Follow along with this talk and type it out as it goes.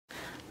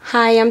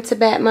Hi, I'm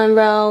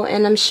Tabatmonroe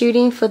and I'm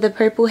shooting for the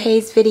Purple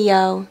Haze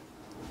video.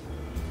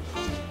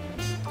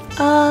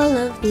 All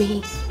of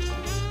me.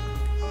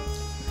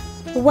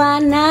 Why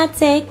not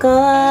take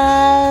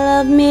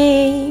all of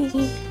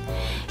me?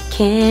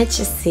 Can't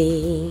you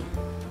see?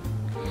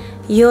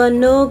 You're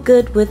no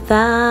good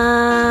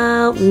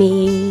without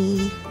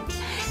me.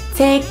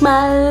 Take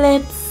my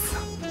lips,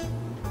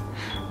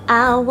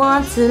 I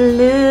want to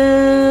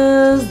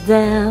lose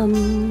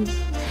them.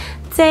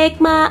 Take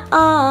my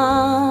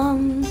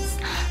arms,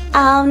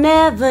 I'll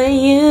never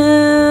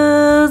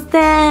use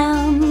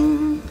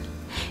them.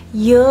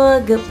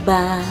 Your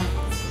goodbyes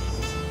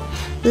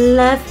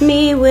left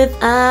me with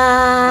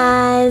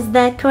eyes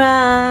that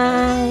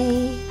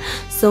cry.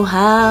 So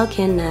how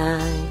can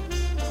I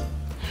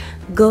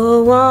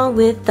go on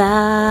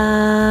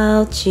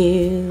without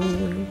you?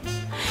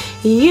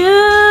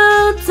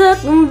 You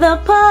took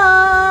the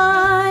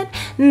part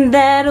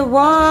that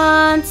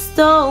once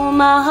stole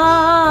my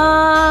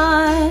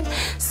heart.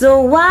 So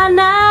why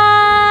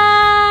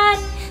not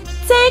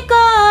take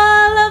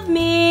all of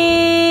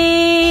me?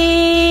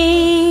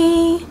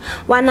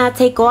 Why not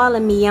take all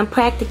of me? I'm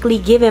practically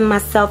giving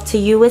myself to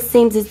you. It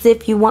seems as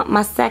if you want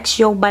my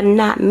sexual but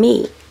not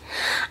me.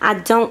 I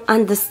don't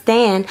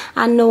understand.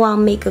 I know I'll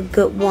make a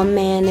good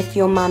woman if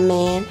you're my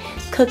man.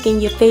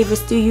 Cooking your favorite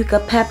stew, you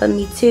could pepper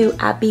me too.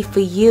 I'll be for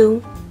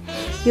you.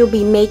 You'll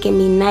be making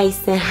me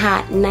nice and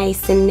hot,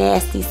 nice and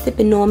nasty,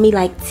 sipping on me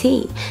like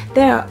tea.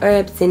 There are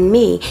herbs in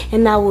me,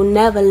 and I will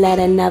never let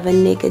another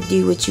nigga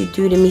do what you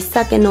do to me.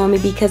 Sucking on me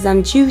because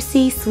I'm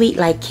juicy, sweet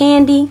like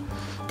candy.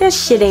 That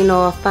shit ain't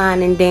all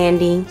fine and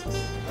dandy.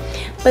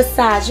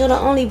 Besides, you're the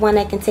only one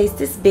that can taste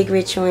this big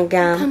red chewing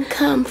gum.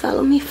 Come,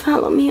 follow me,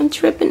 I'm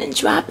dripping and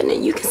dropping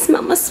and you can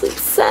smell my sweet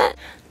scent.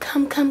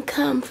 Come,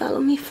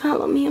 follow me,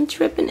 I'm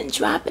dripping and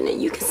dropping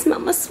and you can smell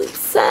my sweet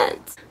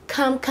scent.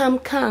 Come,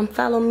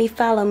 follow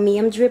me,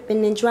 I'm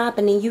dripping and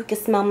dropping and you can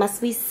smell my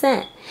sweet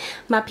scent.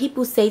 My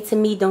people say to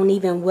me, don't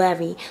even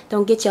worry,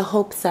 don't get your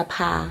hopes up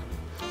high,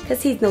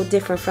 'cause he's no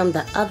different from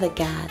the other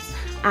guys.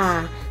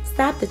 I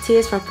stop the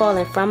tears from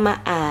falling from my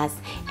eyes,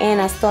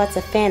 and I start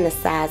to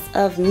fantasize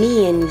of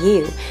me and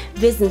you.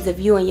 Visions of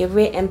you in your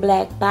red and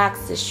black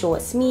boxer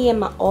shorts, me in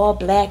my all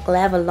black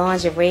leather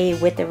lingerie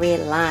with the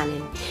red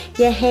lining.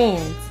 Your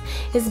hands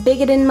is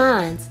bigger than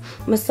mine,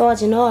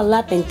 massaging all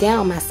up and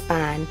down my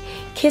spine,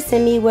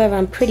 kissing me where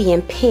I'm pretty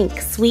and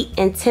pink, sweet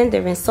and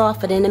tender and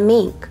softer than a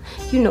mink.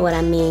 You know what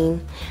I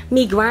mean.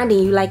 Me grinding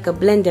you like a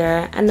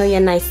blender. I know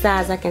your nice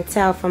size, I can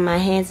tell from my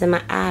hands and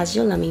my eyes.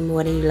 You'll love me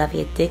more than you love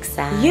your dick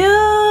size.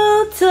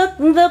 You took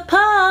the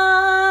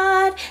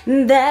part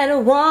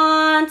that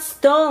once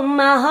stole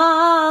my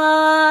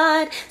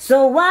heart.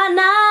 So why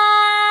not